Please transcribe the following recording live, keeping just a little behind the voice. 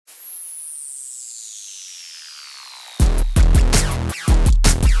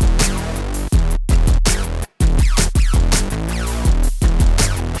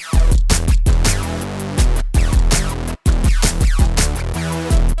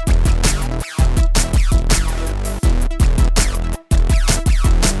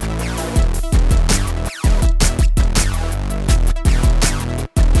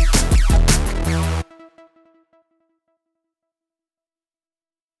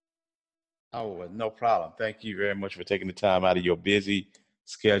Oh, well, no problem. Thank you very much for taking the time out of your busy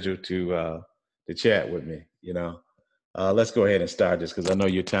schedule to chat with me. Let's go ahead and start this because I know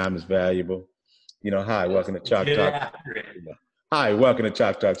your time is valuable. Hi, welcome to Let's Chalk get Talk. after it. Hi, welcome to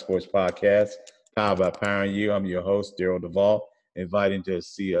Chalk Talk Sports Podcast, powered by Powering You. I'm your host, Daryl Duvall, inviting to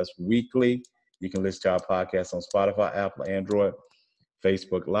see us weekly. You can listen to our podcast on Spotify, Apple, Android,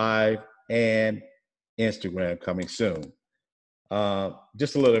 Facebook Live, and Instagram coming soon.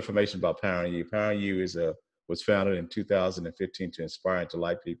 Just a little information about Powering You. Powering You was founded in 2015 to inspire and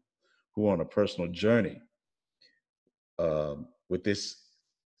delight people who are on a personal journey. With this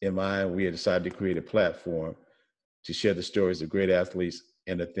in mind, we have decided to create a platform to share the stories of great athletes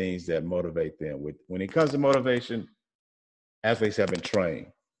and the things that motivate them. When it comes to motivation, athletes have been trained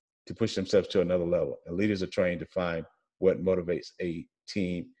to push themselves to another level, and leaders are trained to find what motivates a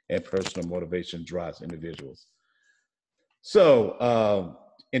team, and personal motivation drives individuals. So,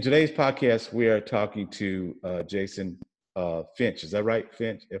 in today's podcast, we are talking to Jason Finch. Is that right,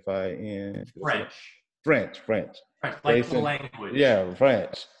 Finch? French. French. French, like the Jason, language. yeah,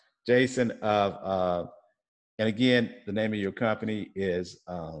 French. Jason and again, the name of your company is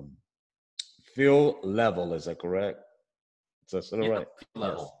Field Level. Is that correct? Is that right?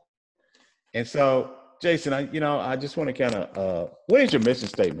 Level. Yes. And so, Jason, I just want to kind of, what is your mission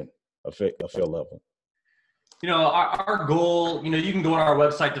statement of Field Level? Our goal, you can go on our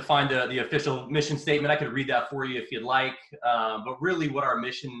website to find the official mission statement. I could read that for you if you'd like. But really what our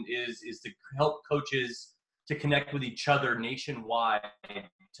mission is to help coaches to connect with each other nationwide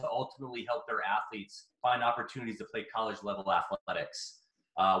to ultimately help their athletes find opportunities to play college level athletics.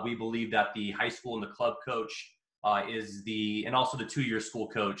 We believe that the high school and the club coach and also the 2-year school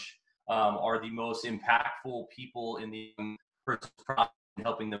coach are the most impactful people in the person's process in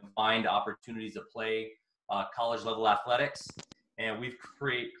helping them find opportunities to play college level athletics, and we've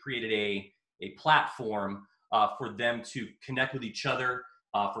created a platform for them to connect with each other,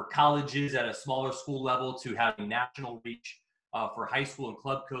 for colleges at a smaller school level to have national reach, for high school and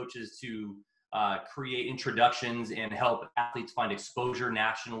club coaches to create introductions and help athletes find exposure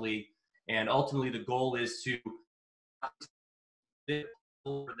nationally. And ultimately the goal is to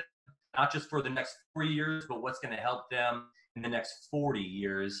not just for the next 4 years, but what's going to help them in the next 40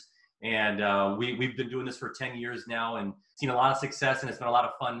 years. And we've been doing this for 10 years now and seen a lot of success, and it's been a lot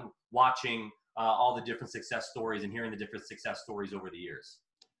of fun watching all the different success stories and hearing the different success stories over the years.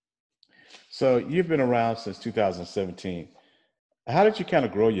 So you've been around since 2017. How did you kind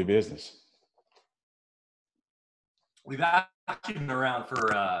of grow your business? We've actually been around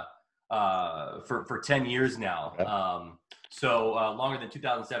for 10 years now. Okay. So longer than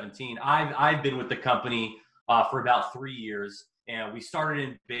 2017. I've been with the company for about 3 years. And we started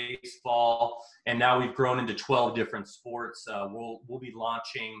in baseball, and now we've grown into 12 different sports. We'll be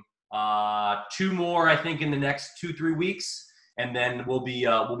launching 2 more, I think, in the next 2-3 weeks, and then we'll be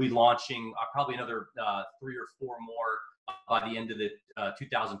launching probably another 3 or 4 more by the end of the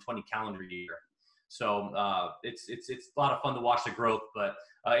 2020 calendar year. So it's a lot of fun to watch the growth. But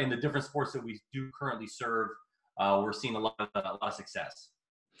in the different sports that we do currently serve, we're seeing a lot of success.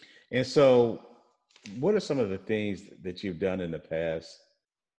 And so, what are some of the things that you've done in the past,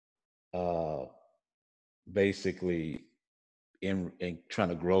 basically in trying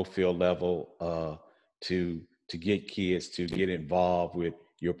to grow Field Level, to get kids to get involved with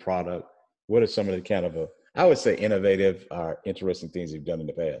your product? What are some of the kind of I would say innovative or interesting things you've done in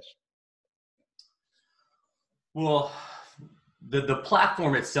the past? Well, the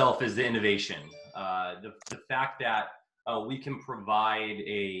platform itself is the innovation. The fact that we can provide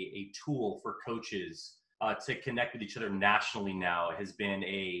a tool for coaches to connect with each other nationally now has been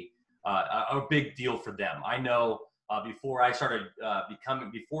a big deal for them. I know before I started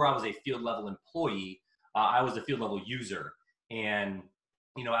before I was a field level employee, I was a field level user. And,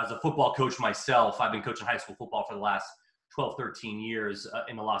 as a football coach myself, I've been coaching high school football for the last 12, 13 years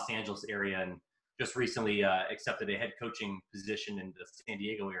in the Los Angeles area, and just recently accepted a head coaching position in the San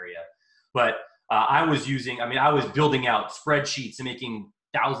Diego area. But I was building out spreadsheets and making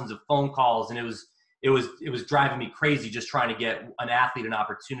thousands of phone calls, and it was driving me crazy just trying to get an athlete an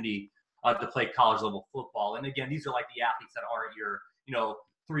opportunity to play college level football. And again, these are like the athletes that aren't your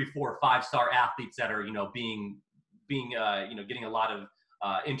 3, 4, 5-star athletes that are being getting a lot of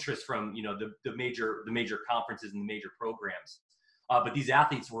interest from the major conferences and the major programs. But these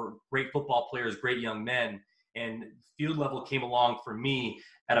athletes were great football players, great young men, and Field Level came along for me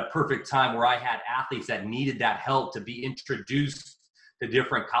at a perfect time where I had athletes that needed that help to be introduced to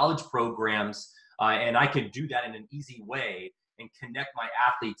different college programs, and I could do that in an easy way and connect my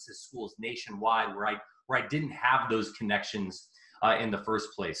athletes to schools nationwide where I didn't have those connections in the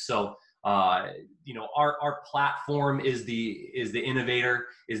first place. So Our platform is the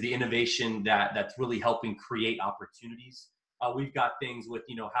innovation that's really helping create opportunities. We've got things with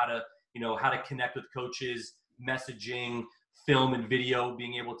how to connect with coaches, messaging, film and video,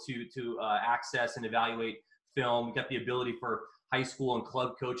 being able to access and evaluate film. We've got the ability for high school and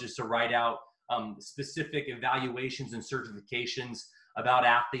club coaches to write out specific evaluations and certifications about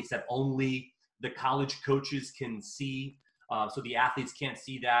athletes that only the college coaches can see. So the athletes can't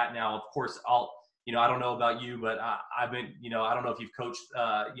see that. Now, of course, I don't know about you, but I've been, I don't know if you've coached,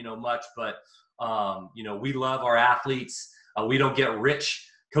 much, but, we love our athletes. We don't get rich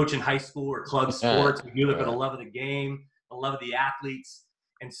coaching high school or club sports. We do it for the love of the game, the love of the athletes.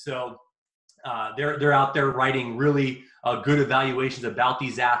 And so they're out there writing really good evaluations about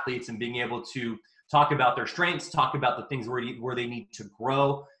these athletes and being able to talk about their strengths, talk about the things where they need to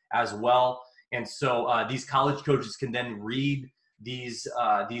grow as well. And so these college coaches can then read these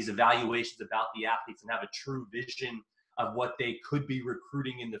evaluations about the athletes and have a true vision of what they could be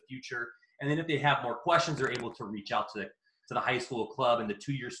recruiting in the future. And then if they have more questions, they're able to reach out to the high school club and the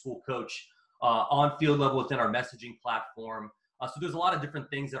 2-year school coach on field level within our messaging platform. So there's a lot of different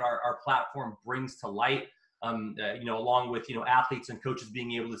things that our platform brings to light, along with, athletes and coaches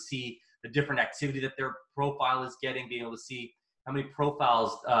being able to see the different activity that their profile is getting, being able to see how many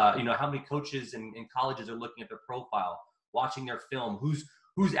profiles, how many coaches and colleges are looking at their profile, watching their film,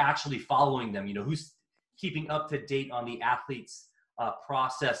 who's actually following them, who's keeping up to date on the athletes'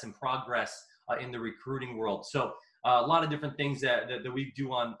 process and progress in the recruiting world. So a lot of different things that we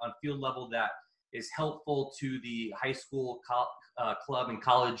do on field level that is helpful to the high school club and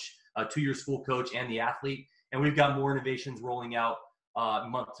college 2-year school coach and the athlete. And we've got more innovations rolling out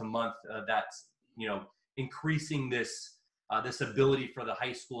month to month that's, increasing this ability for the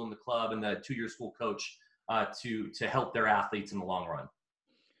high school and the club and the 2-year school coach to help their athletes in the long run.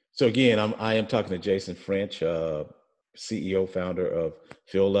 So again, I am talking to Jason French, CEO, founder of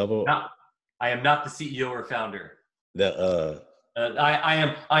Field Level. No, I am not the CEO or founder.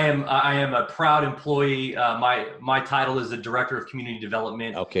 I am a proud employee. My title is the director of community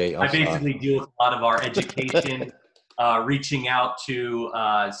development. Okay. I basically deal with a lot of our education, reaching out to,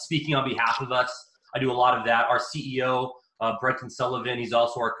 speaking on behalf of us. I do a lot of that. Our CEO, Brenton Sullivan, he's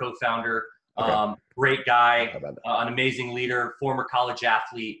also our co-founder. Okay. Great guy, an amazing leader, former college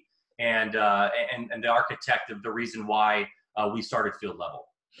athlete, and the architect of the reason why we started Field Level.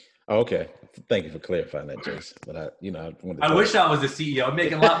 Okay. Thank you for clarifying that, Jason. But I wish I was the CEO. I'm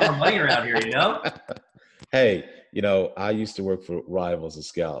making a lot more money around here, Hey, I used to work for Rivals and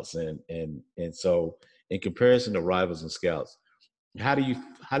Scouts, and so in comparison to Rivals and Scouts, how do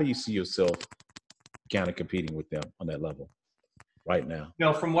you see yourself kind of competing with them on that level right now?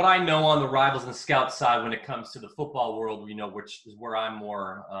 From what I know on the Rivals and Scouts side, when it comes to the football world, which is where I'm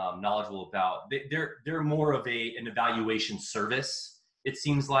more knowledgeable about, they're more of an evaluation service. It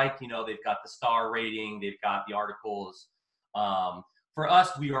seems like, they've got the star rating, they've got the articles. For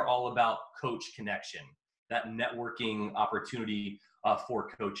us, we are all about coach connection, that networking opportunity for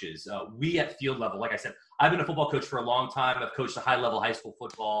coaches. We at Field Level, like I said, I've been a football coach for a long time. I've coached a high-level high school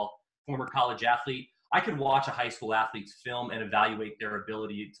football, former college athlete. I could watch a high school athlete's film and evaluate their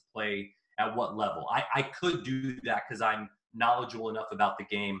ability to play at what level. I could do that because I'm knowledgeable enough about the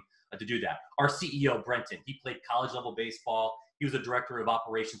game to do that. Our CEO, Brenton, he played college level baseball. He was a director of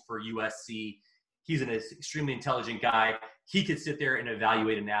operations for USC. He's an extremely intelligent guy. He could sit there and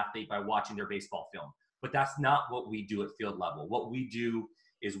evaluate an athlete by watching their baseball film. But that's not what we do at Field Level. What we do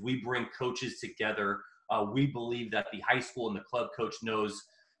is we bring coaches together. We believe that the high school and the club coach knows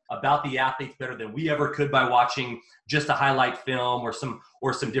about the athletes better than we ever could by watching just a highlight film or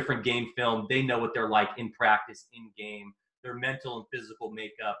some different game film. They know what they're like in practice, in game, their mental and physical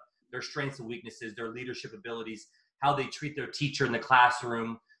makeup, their strengths and weaknesses, their leadership abilities, how they treat their teacher in the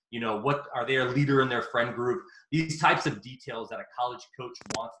classroom, what are they a leader in their friend group? These types of details that a college coach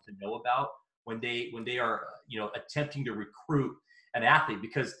wants to know about when they are, attempting to recruit an athlete.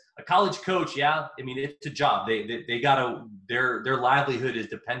 Because a college coach, it's a job. They gotta, their livelihood is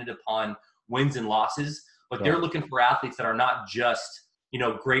dependent upon wins and losses, but they're looking for athletes that are not just,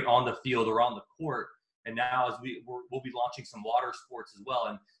 great on the field or on the court. And now as we'll be launching some water sports as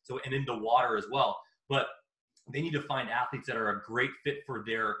well. And in the water as well, but they need to find athletes that are a great fit for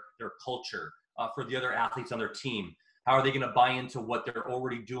their culture, for the other athletes on their team. How are they going to buy into what they're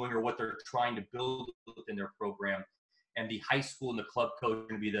already doing or what they're trying to build within their program? And the high school and the club coach are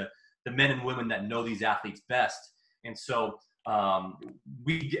going to be the men and women that know these athletes best. And so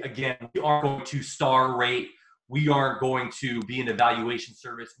we aren't going to star rate. We aren't going to be an evaluation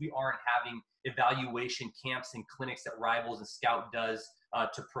service. We aren't having evaluation camps and clinics that Rivals and Scout does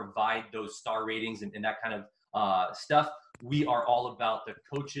to provide those star ratings and that kind of stuff. We are all about the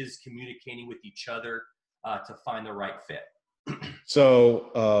coaches communicating with each other to find the right fit.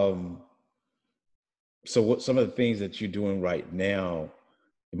 So, so what some of the things that you're doing right now,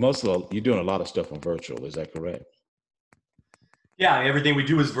 you're doing a lot of stuff on virtual, is that correct? Yeah, everything we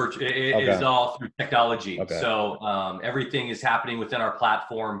do is virtual. It is all through technology. Okay. So everything is happening within our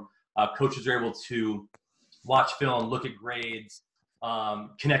platform. Coaches are able to watch film, look at grades,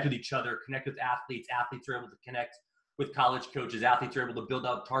 connect with each other, connect with athletes. Athletes are able to connect with college coaches. Athletes are able to build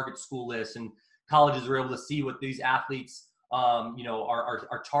out target school lists, and colleges are able to see what these athletes, are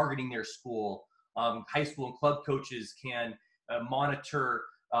targeting their school. High school and club coaches can monitor,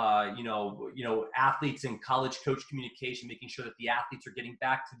 athletes and college coach communication, making sure that the athletes are getting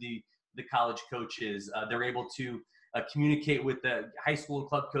back to the college coaches. They're able to communicate with the high school and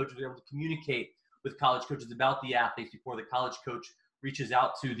club coaches. They're able to communicate with college coaches about the athletes before the college coach reaches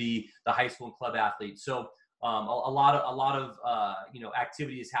out to the high school and club athletes. So a lot of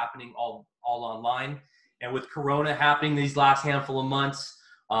activity is happening all online. And with Corona happening these last handful of months,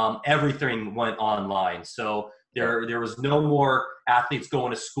 everything went online. So there was no more athletes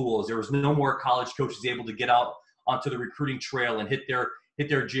going to schools. There was no more college coaches able to get out onto the recruiting trail and hit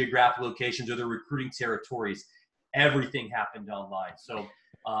their geographic locations or their recruiting territories. Everything happened online. So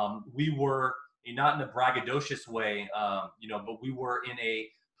we were not in a braggadocious way, but we were in a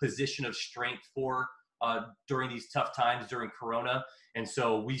position of strength during these tough times during Corona. And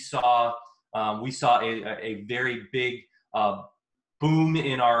so we saw a very big boom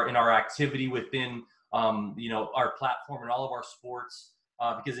in our activity within our platform and all of our sports,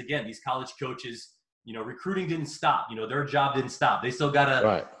 because again, these college coaches, recruiting didn't stop. Their job didn't stop. They still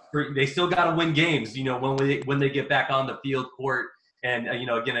gotta win games. When they get back on the field, court, and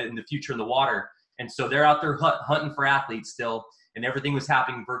again in the future in the water. And so they're out there hunting for athletes still, and everything was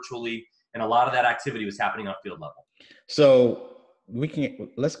happening virtually, and a lot of that activity was happening on field level. So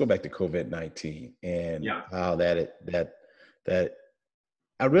let's go back to COVID-19 and how that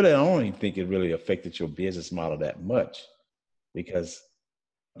I don't even think it really affected your business model that much, because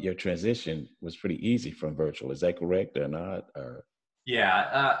your transition was pretty easy from virtual. Is that correct or not?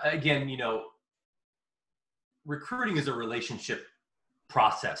 Yeah. Again, recruiting is a relationship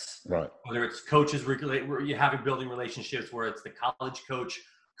process. Right. Whether it's coaches, you have building relationships, where it's the college coach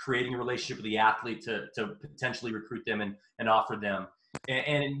creating a relationship with the athlete to potentially recruit them and offer them.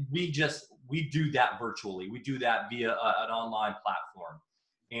 And we do that virtually. We do that via an online platform.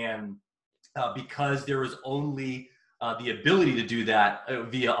 And because there was only the ability to do that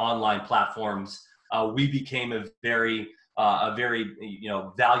via online platforms, we became a very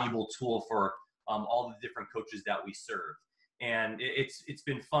valuable tool for all the different coaches that we serve. And it's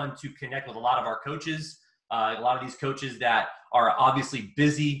been fun to connect with a lot of our coaches, a lot of these coaches that are obviously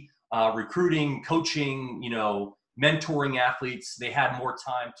busy recruiting, coaching, mentoring athletes. They had more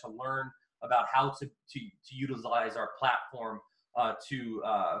time to learn about how to utilize our platform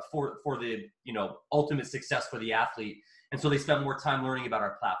for the ultimate success for the athlete. And so they spent more time learning about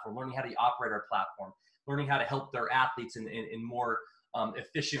our platform, learning how to operate our platform, learning how to help their athletes in more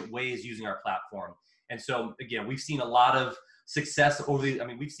efficient ways using our platform. And so again, we've seen a lot of success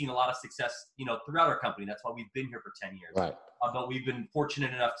we've seen a lot of success, throughout our company. That's why we've been here for 10 years. Right. But we've been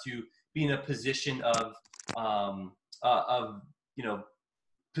fortunate enough to be in a position of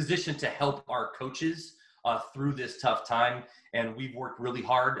position to help our coaches through this tough time. And we've worked really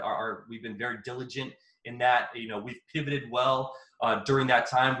hard. We've been very diligent in that. We've pivoted well during that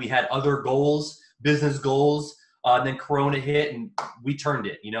time. We had other goals, business goals, and then Corona hit, and we turned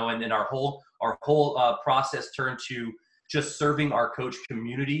it. And then our whole process turned to just serving our coach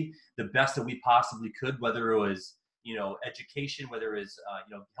community the best that we possibly could, whether it was education, whether it was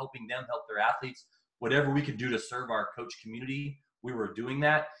helping them help their athletes, whatever we could do to serve our coach community, we were doing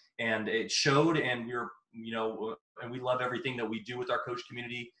that, and it showed. And and we love everything that we do with our coach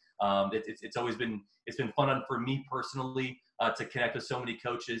community. It's been fun for me personally to connect with so many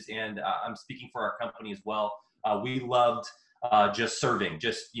coaches, and I'm speaking for our company as well. We loved just serving.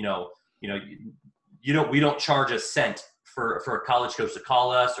 We don't charge a cent for a college coach to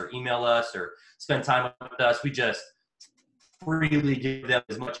call us or email us or spend time with us. We just freely give them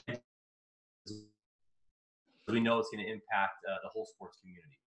as much as we know it's going to impact the whole sports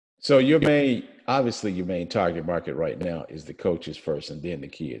community. So obviously your main target market right now is the coaches first and then the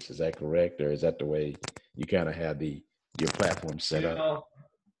kids. Is that correct? Or is that the way you kind of have your platform set up?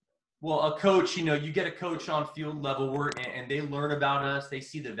 Well, a coach, you get a coach on field level and they learn about us. They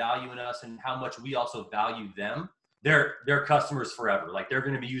see the value in us and how much we also value them. They're customers forever. Like, they're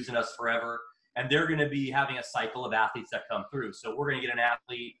going to be using us forever. and they're going to be having a cycle of athletes that come through. So we're going to get an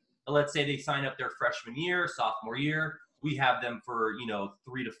athlete, let's say they sign up their freshman year, sophomore year. We have them for,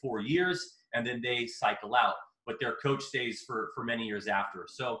 3 to 4 years, and then they cycle out, but their coach stays for many years after.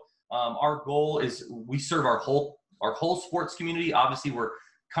 So our goal is we serve our whole sports community. Obviously, we're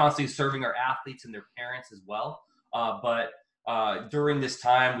constantly serving our athletes and their parents as well. But during this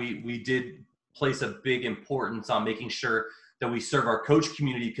time, we did place a big importance on making sure that we serve our coach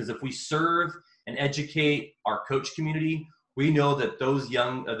community, because if we serve and educate our coach community, we know that those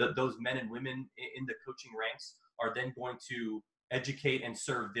those men and women in the coaching ranks are then going to educate and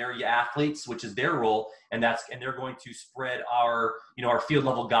serve their athletes, which is their role, and they're going to spread our field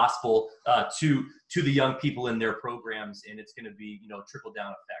level gospel to the young people in their programs, and it's going to be trickle down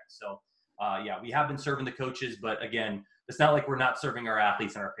effect. So we have been serving the coaches, but again, it's not like we're not serving our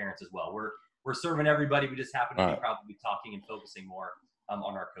athletes and our parents as well. We're serving everybody. We just happen to be probably talking and focusing more on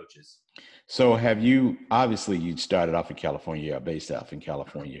our coaches. So obviously you started off in California, based out in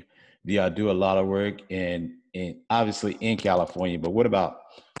California. Do y'all do a lot of work in obviously in California, but what about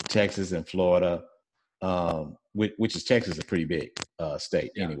Texas and Florida? Which is Texas is a pretty big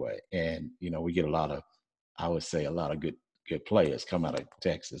state anyway. And, we get a lot of good players come out of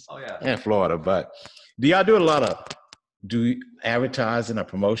Texas and Florida. But do y'all do advertising or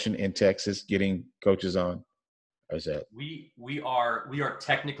promotion in Texas, getting coaches on? Or is that? We are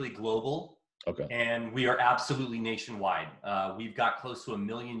technically global. Okay. And we are absolutely nationwide. We've got close to 1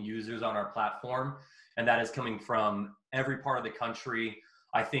 million users on our platform, and that is coming from every part of the country.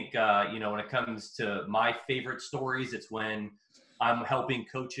 I think, when it comes to my favorite stories, it's when I'm helping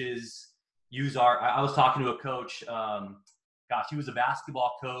coaches use I was talking to a coach, he was a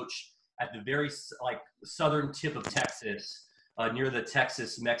basketball coach at the very southern tip of Texas, near the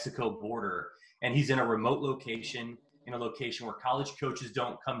Texas-Mexico border. And he's in a remote location, in a location where college coaches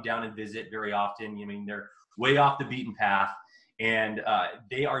don't come down and visit very often. They're way off the beaten path, and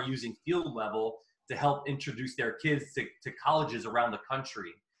they are using Field Level to help introduce their kids to colleges around the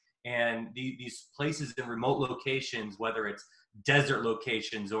country. And these places in remote locations, whether it's desert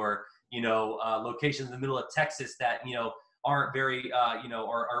locations or, locations in the middle of Texas that, aren't very,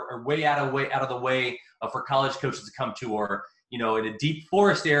 are way out of the way for college coaches to come to, or, in a deep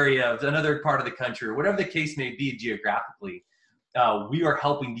forest area of another part of the country, or whatever the case may be geographically, we are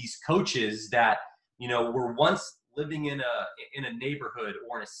helping these coaches that, were once living in a neighborhood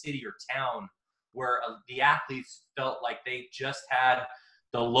or in a city or town where the athletes felt like they just had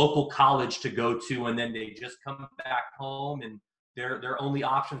the local college to go to, and then they just come back home, and their only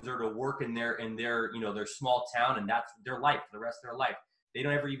options are to work in their their small town, and that's their life for the rest of their life. They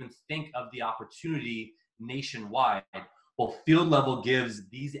don't ever even think of the opportunity nationwide. Well, Field Level gives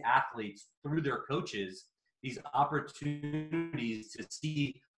these athletes, through their coaches, these opportunities to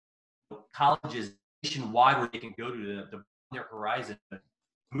see colleges nationwide where they can go to their horizon,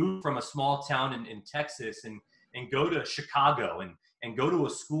 move from a small town in Texas and go to Chicago and go to a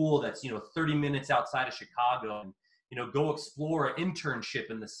school that's 30 minutes outside of Chicago, and go explore an internship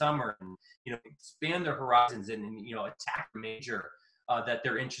in the summer, and expand their horizons and attack a major that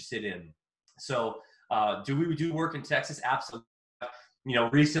they're interested in. So do we do work in Texas? Absolutely.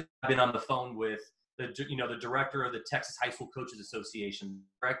 Recently I've been on the phone with the director of the Texas High School Coaches Association,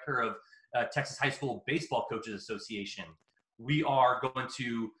 director of Texas High School Baseball Coaches Association. We are going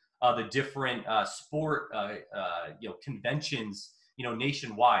to the different sport conventions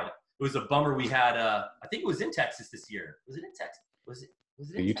nationwide. It was a bummer. We had I think it was in Texas this year. Was it in Texas? Was it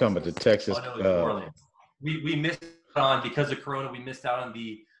in You're Texas? talking about the Texas? Oh, no, it was New Orleans. We missed on, because of Corona, we missed out on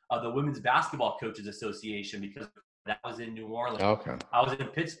the Women's Basketball Coaches Association, because that was in New Orleans. Okay. I was in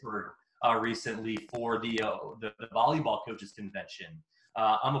Pittsburgh recently for the volleyball coaches convention.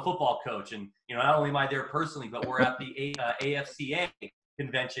 I'm a football coach, and not only am I there personally, but we're at the AFCA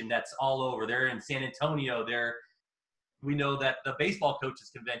convention that's all over. They're in San Antonio. We know that the baseball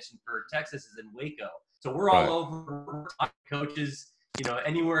coaches convention for Texas is in Waco. So we're all over. We're talking coaches,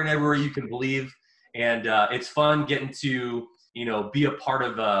 anywhere and everywhere you can believe, and it's fun getting to be a part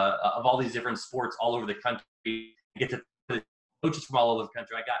of all these different sports all over the country. Get to coaches from all over the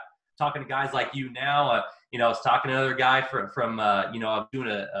country. I got talking to guys like you now. I was talking to another guy from I'm doing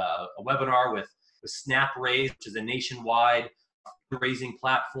a webinar with Snap Raise, which is a nationwide raising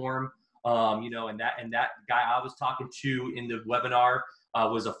platform. And that guy I was talking to in the webinar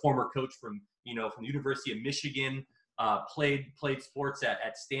was a former coach from the University of Michigan, played sports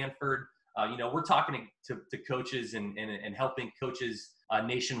at Stanford. We're talking to coaches and helping coaches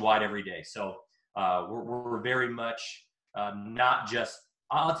nationwide every day. So we're very much not just,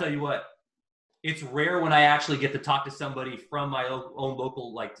 I'll tell you what, It's rare when I actually get to talk to somebody from my own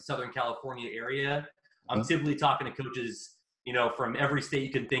local, like the Southern California area. I'm Huh? typically talking to coaches, from every state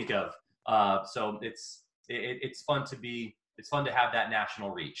you can think of. So it's fun it's fun to have that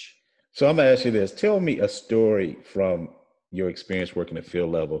national reach. So I'm gonna ask you this. Tell me a story from your experience working at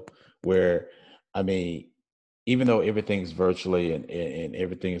field level where, I mean, even though everything's virtually and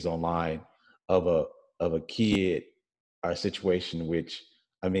everything is online, of a kid or a situation which,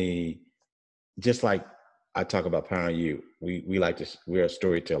 I mean, just like I talk about Powering You, we like to, we're a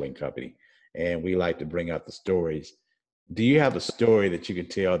storytelling company and we like to bring out the stories. Do you have a story that you can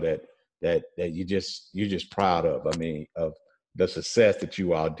tell that you're just proud of? I mean, of the success that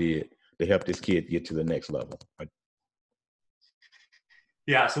you all did to help this kid get to the next level.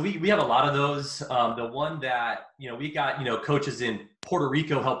 Yeah, so we have a lot of those. The one that we got coaches in Puerto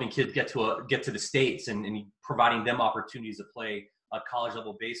Rico helping kids get to the states and providing them opportunities to play college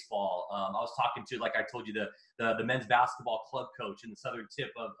level baseball. I was talking to, like I told you, the men's basketball club coach in the southern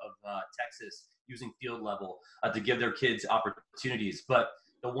tip of Texas using field level to give their kids opportunities. But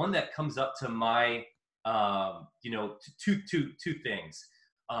the one that comes up to my two things.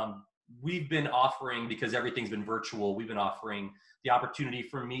 We've been offering, because everything's been virtual, we've been offering the opportunity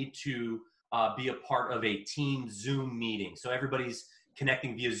for me to be a part of a team Zoom meeting. So everybody's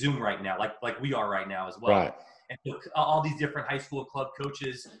connecting via Zoom right now, like we are right now as well. Right. And so all these different high school club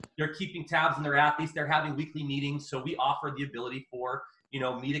coaches, they're keeping tabs on their athletes. They're having weekly meetings. So we offer the ability for,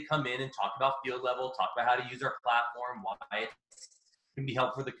 me to come in and talk about field level, talk about how to use our platform, why it can be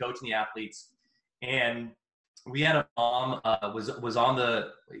helpful for the coach and the athletes. And we had a mom was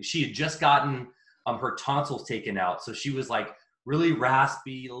on she had just gotten her tonsils taken out. So she was like really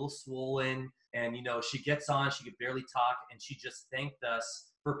raspy, a little swollen. And, she gets on, she could barely talk. And she just thanked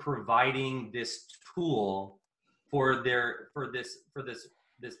us for providing this tool for this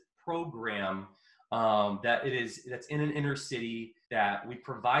program that's in an inner city, that we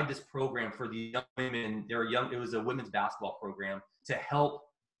provide this program for the young women. It was a women's basketball program to help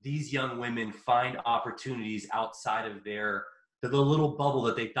these young women find opportunities outside of the little bubble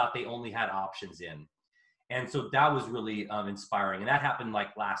that they thought they only had options in. And so that was really inspiring. And that happened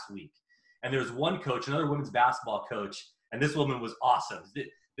like last week. And there's one coach, another women's basketball coach, and this woman was awesome.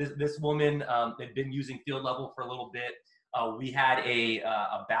 This woman had been using field level for a little bit. We had a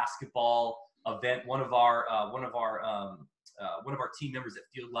basketball event. One of our team members at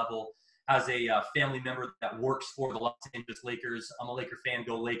field level has a family member that works for the Los Angeles Lakers. I'm a Laker fan.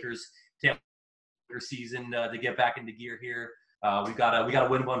 Go Lakers! Tampa season to get back into gear here. We got to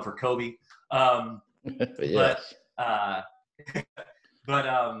win one for Kobe. Yes.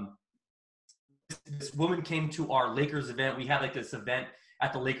 But this woman came to our Lakers event. We had like this event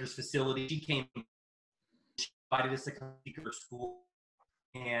at the Lakers facility. She came, she invited us to come to her school.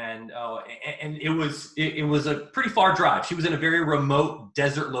 And it was a pretty far drive. She was in a very remote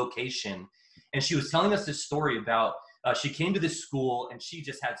desert location, and she was telling us this story about she came to this school and she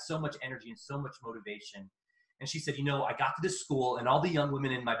just had so much energy and so much motivation. And she said, I got to this school and all the young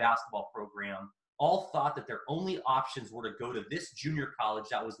women in my basketball program all thought that their only options were to go to this junior college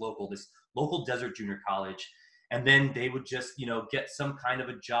that was local, this local desert junior college, and then they would just get some kind of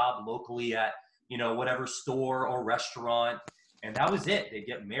a job locally at whatever store or restaurant. And that was it. They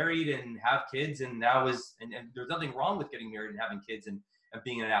get married and have kids, and and there's nothing wrong with getting married and having kids and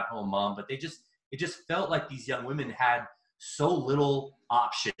being an at-home mom, but it just felt like these young women had so little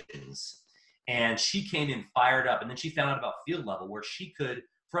options. And she came in fired up, and then she found out about field level, where she could,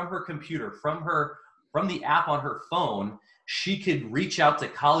 from her computer, from the app on her phone, she could reach out to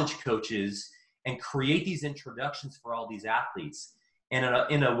college coaches and create these introductions for all these athletes. And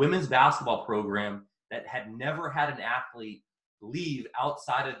in a women's basketball program that had never had an athlete leave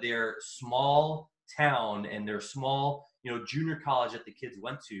outside of their small town and their small, junior college that the kids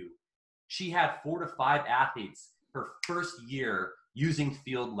went to, she had 4 to 5 athletes her first year using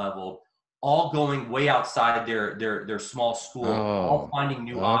field level, all going way outside their small school, all finding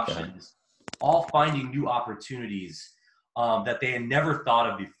new options, all finding new opportunities that they had never thought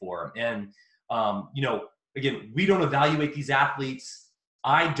of before. And, again, we don't evaluate these athletes.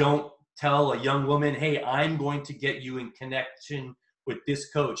 I don't tell a young woman, hey, I'm going to get you in connection with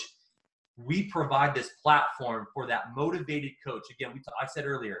this coach. We provide this platform for that motivated coach. Again, I said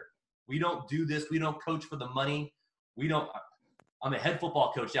earlier, we don't do this. We don't coach for the money. I'm a head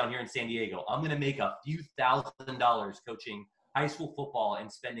football coach down here in San Diego. I'm going to make a few $1,000s coaching high school football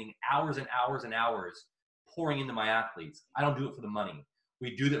and spending hours and hours and hours pouring into my athletes. I don't do it for the money.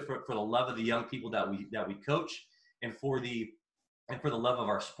 We do that for the love of the young people that we coach, and for the love of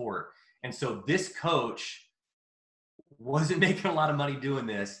our sport. And so this coach wasn't making a lot of money doing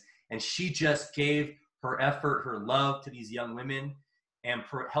this, And she just gave her effort, her love to these young women, and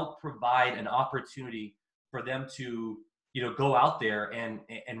helped provide an opportunity for them to, go out there and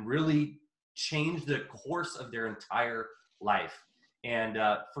really change the course of their entire life. And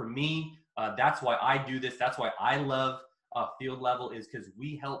for me, that's why I do this. That's why I love Field Level, is because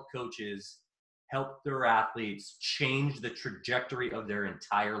we help coaches help their athletes change the trajectory of their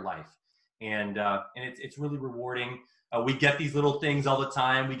entire life. And it's really rewarding. We get these little things all the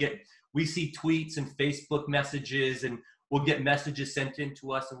time. We see tweets and Facebook messages, and we'll get messages sent in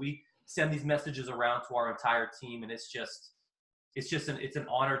to us, and we send these messages around to our entire team. And it's an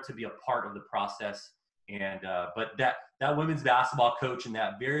honor to be a part of the process. And but that women's basketball coach in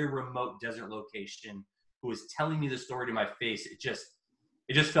that very remote desert location who was telling me the story to my face, it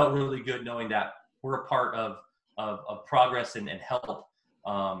just felt really good knowing that we're a part of progress and help,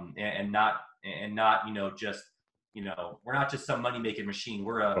 and not just, we're not just some money making machine.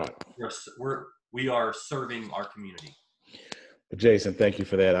 We are serving our community. Jason, thank you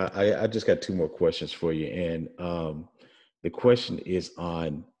for that. I just got two more questions for you. And the question is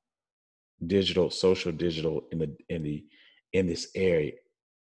on social digital in this area,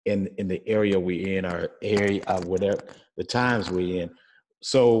 in the area we in, our area, whatever the times we in.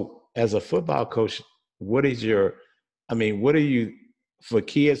 So as a football coach, what are you, for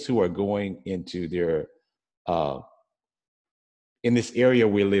kids who are going into their, in this area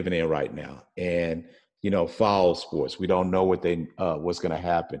we're living in right now, and, fall sports, we don't know what's going to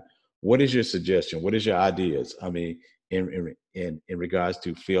happen. What is your suggestion? What is your ideas? I mean, in regards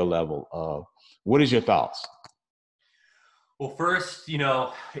to Field Level, what is your thoughts? Well, first,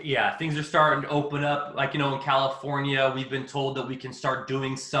 things are starting to open up. Like, in California, we've been told that we can start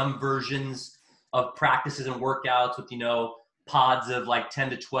doing some versions of practices and workouts with, pods of like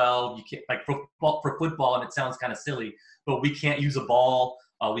 10 to 12. You can't, like for football, and it sounds kind of silly, but we can't use a ball.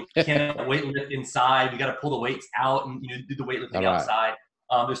 We can't weightlift inside. We got to pull the weights out and do the weightlifting outside.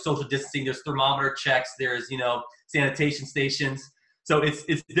 There's social distancing. There's thermometer checks. There's sanitation stations. So it's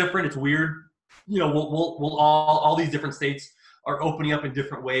different. It's weird. We'll all these different states are opening up in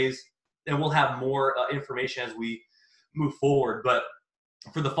different ways, and we'll have more information as we move forward. But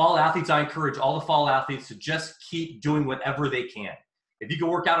for the fall athletes, I encourage all the fall athletes to just keep doing whatever they can. If you can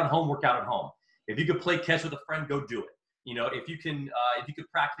work out at home, work out at home. If you could play catch with a friend, go do it. If you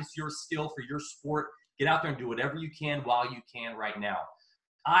could practice your skill for your sport, get out there and do whatever you can while you can right now.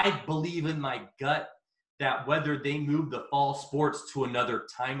 I believe in my gut that whether they move the fall sports to another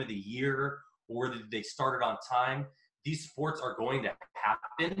time of the year or they started on time, these sports are going to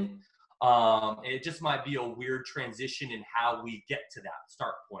happen. It just might be a weird transition in how we get to that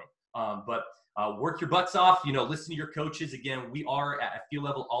start point. But work your butts off, listen to your coaches. Again, we are at Field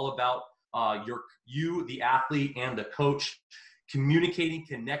Level all about you, the athlete, and the coach communicating,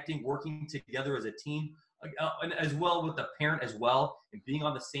 connecting, working together as a team, and as well with the parent as well, and being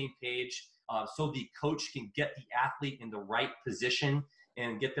on the same page, so the coach can get the athlete in the right position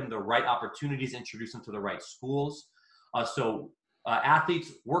and get them the right opportunities, introduce them to the right schools.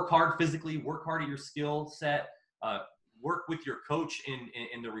 Athletes, work hard physically, work hard at your skill set, work with your coach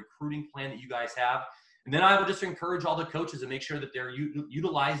in the recruiting plan that you guys have. And then I would just encourage all the coaches to make sure that they're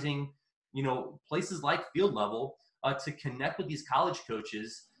utilizing, places like Field Level to connect with these college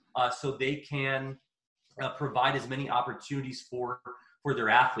coaches so they can provide as many opportunities for their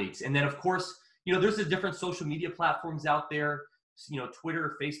athletes. And then, of course, there's the different social media platforms out there,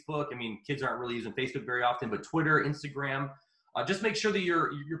 Twitter, Facebook. I mean, kids aren't really using Facebook very often, but Twitter, Instagram. Just make sure that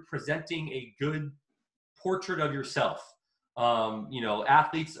you're presenting a good portrait of yourself.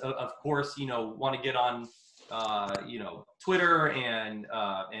 Athletes, of course, want to get on, Twitter and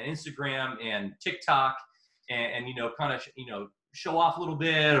Instagram and TikTok and kind of, show off a little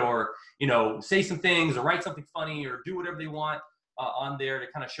bit, or, say some things or write something funny or do whatever they want on there to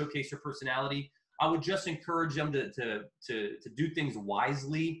kind of showcase their personality. I would just encourage them to do things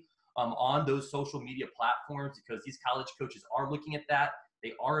wisely on those social media platforms, because these college coaches are looking at that.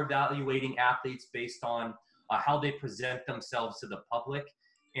 They are evaluating athletes based on how they present themselves to the public.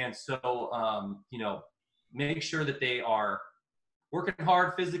 And so, make sure that they are working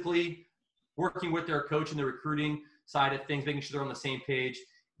hard physically, working with their coach in the recruiting side of things, making sure they're on the same page,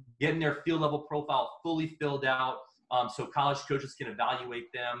 getting their Field Level profile fully filled out so college coaches can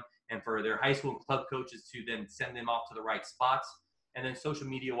evaluate them, and for their high school and club coaches to then send them off to the right spots. And then social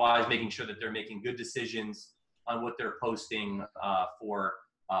media wise, making sure that they're making good decisions on what they're posting for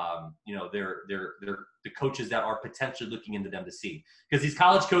the coaches that are potentially looking into them to see. Because these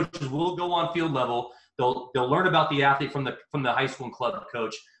college coaches will go on Field Level. They'll learn about the athlete from the high school and club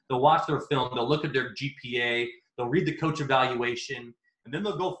coach. They'll watch their film. They'll look at their GPA. They'll read the coach evaluation, and then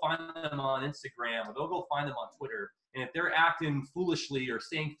they'll go find them on Instagram, or they'll go find them on Twitter. And if they're acting foolishly or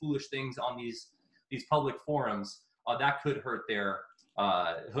saying foolish things on these public forums, that could hurt their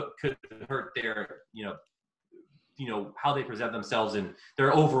how they present themselves and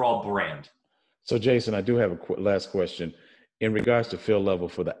their overall brand. So Jason, I do have a last question. In regards to field level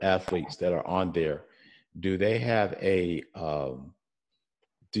for the athletes that are on there, do they have do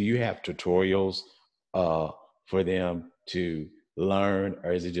you have tutorials for them to learn,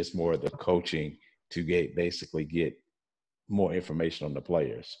 or is it just more of the coaching to basically get more information on the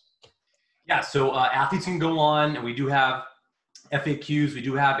players? Yeah, so athletes can go on, and we do have FAQs. We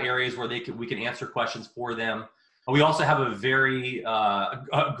do have areas where we can answer questions for them. We also have a very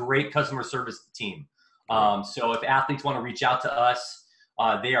a great customer service team. So if athletes want to reach out to us,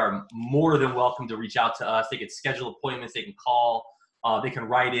 they are more than welcome to reach out to us. They can schedule appointments. They can call. They can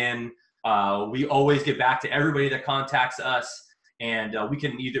write in. We always get back to everybody that contacts us, and we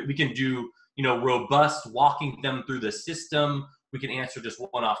can do robust walking them through the system. We can answer just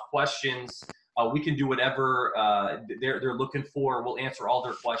one-off questions. We can do whatever they're looking for. We'll answer all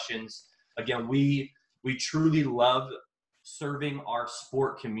their questions. Again, we truly love serving our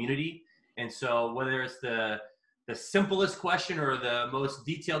sport community. And so whether it's the simplest question or the most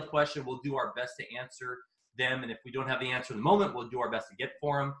detailed question, we'll do our best to answer them. And if we don't have the answer in the moment, we'll do our best to get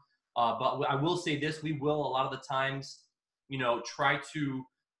for them. But I will say this, we will a lot of the times, try to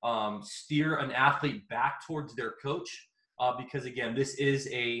steer an athlete back towards their coach. Because again, this is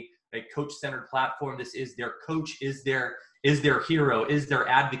a coach-centered platform. This is their coach, is their hero, is their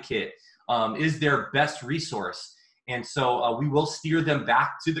advocate, is their best resource. And so we will steer them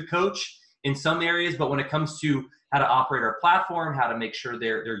back to the coach in some areas, but when it comes to how to operate our platform, how to make sure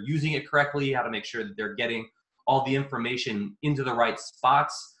they're using it correctly, how to make sure that they're getting all the information into the right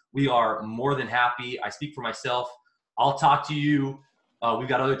spots, we are more than happy. I speak for myself. I'll talk to you. We've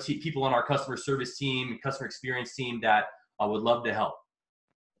got other people on our customer service team, customer experience team that would love to help.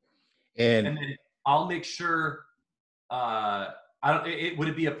 And then I'll make sure, would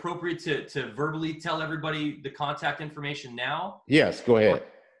it be appropriate to verbally tell everybody the contact information now? Yes, go ahead.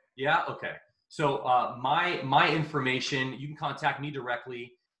 Yeah, okay. So my information, you can contact me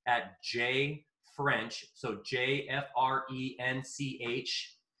directly at jfrench, so JFRENCH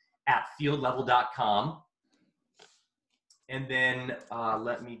 @fieldlevel.com. And then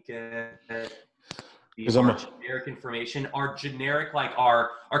let me get our generic information. Our generic, like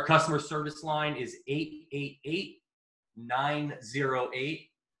our customer service line is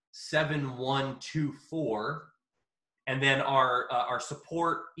 888-908-7124. And then our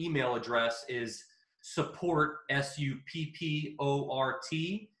support email address is support, SUPPORT,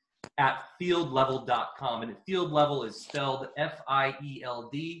 @fieldlevel.com. And Field Level is spelled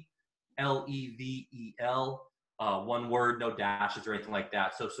FIELDLEVEL. One word, no dashes or anything like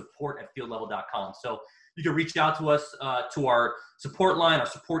that. So support @fieldlevel.com. So you can reach out to us to our support line, our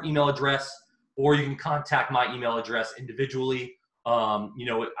support email address, or you can contact my email address individually. I'll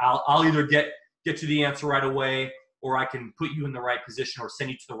either get you the answer right away, or I can put you in the right position or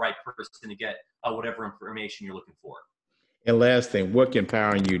send you to the right person to get whatever information you're looking for. And last thing, what can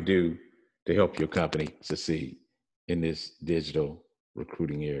Powering You do to help your company succeed in this digital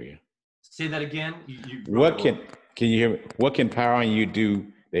recruiting area? Say that again. Can you hear me? What can Powering You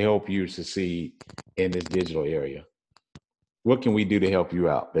do to help you succeed in this digital area? What can we do to help you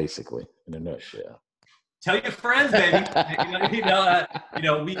out, basically, in a nutshell? Tell your friends, baby.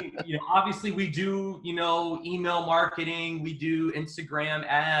 Obviously we do, email marketing, we do Instagram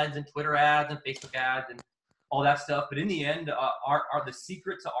ads and Twitter ads and Facebook ads and all that stuff. But in the end, the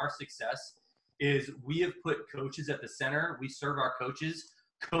secret to our success is we have put coaches at the center. We serve our coaches.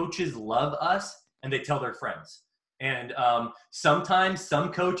 Coaches love us and they tell their friends. And sometimes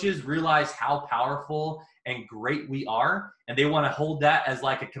some coaches realize how powerful and great we are, and they want to hold that as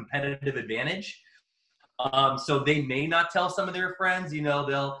like a competitive advantage. So they may not tell some of their friends,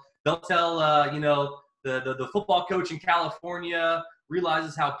 they'll tell, the football coach in California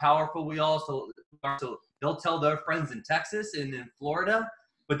realizes how powerful we also are. So they'll tell their friends in Texas and in Florida,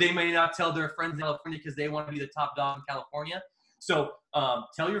 but they may not tell their friends in California because they want to be the top dog in California. So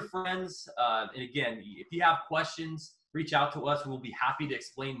tell your friends. And again, if you have questions, reach out to us. We'll be happy to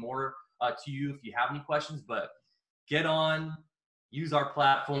explain more to you if you have any questions, but get on, use our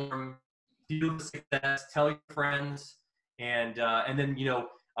platform, feel the success, tell your friends, and then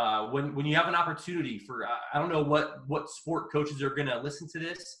when you have an opportunity for I don't know what sport coaches are going to listen to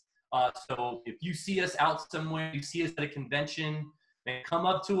this. So if you see us out somewhere, you see us at a convention, man, come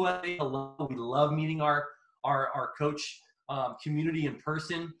up to us. We love meeting our coach community in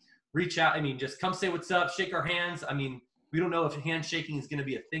person. Reach out. Just come say what's up, shake our hands. we don't know if handshaking is going to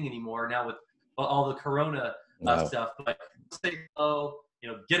be a thing anymore now with all the Corona No. stuff. But say hello,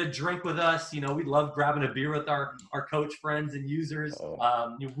 get a drink with us. We love grabbing a beer with our coach friends and users.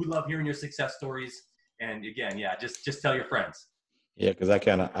 We love hearing your success stories. And again, yeah, just tell your friends. Yeah, because I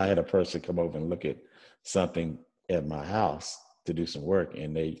had a person come over and look at something at my house to do some work,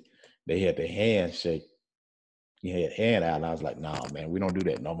 and they had the handshake. You had hand out, and I was like, "No, man, we don't do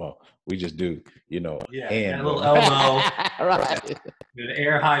that no more. We just do, hand." A little elbow, Right. the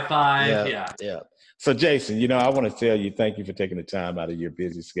air high five. Yeah. So, Jason, I want to tell you, thank you for taking the time out of your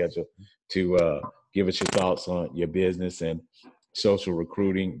busy schedule to give us your thoughts on your business and social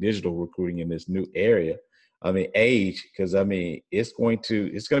recruiting, digital recruiting in this new area. I mean, age, because it's going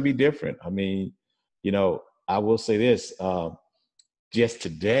to be different. I will say this: just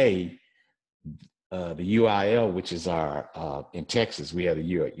today, the UIL, which is our in Texas, we have the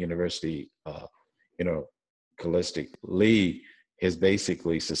University, Holistic League, has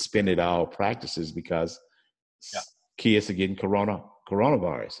basically suspended all practices because kids are getting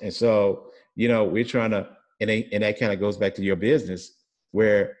coronavirus, and so we're trying to, and that kind of goes back to your business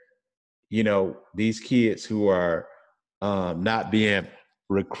where these kids who are not being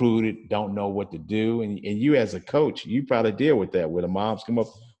recruited don't know what to do, and you as a coach, you probably deal with that where the moms come up,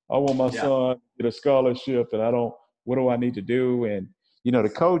 I want my son to get a scholarship, and what do I need to do? And the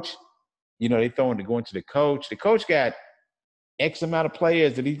coach, they throw him to go into the coach. The coach got X amount of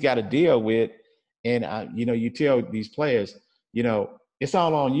players that he's got to deal with, and you tell these players, it's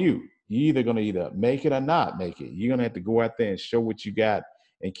all on you. You're either going to either make it or not make it. You're going to have to go out there and show what you got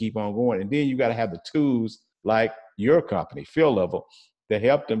and keep on going. And then you got to have the tools like your company, Field Level, to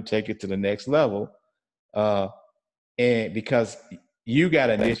help them take it to the next level. And because you got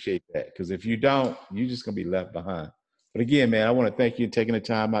to initiate that, because if you don't, you're just going to be left behind. But again, man, I want to thank you for taking the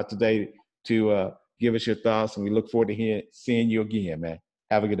time out today to give us your thoughts, and we look forward to seeing you again, man.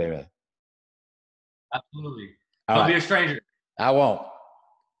 Have a good day, man. Absolutely. Don't be a stranger. I won't.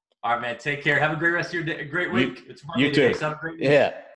 All right, man. Take care. Have a great rest of your day. A great week. You too. Have a great day. Yeah.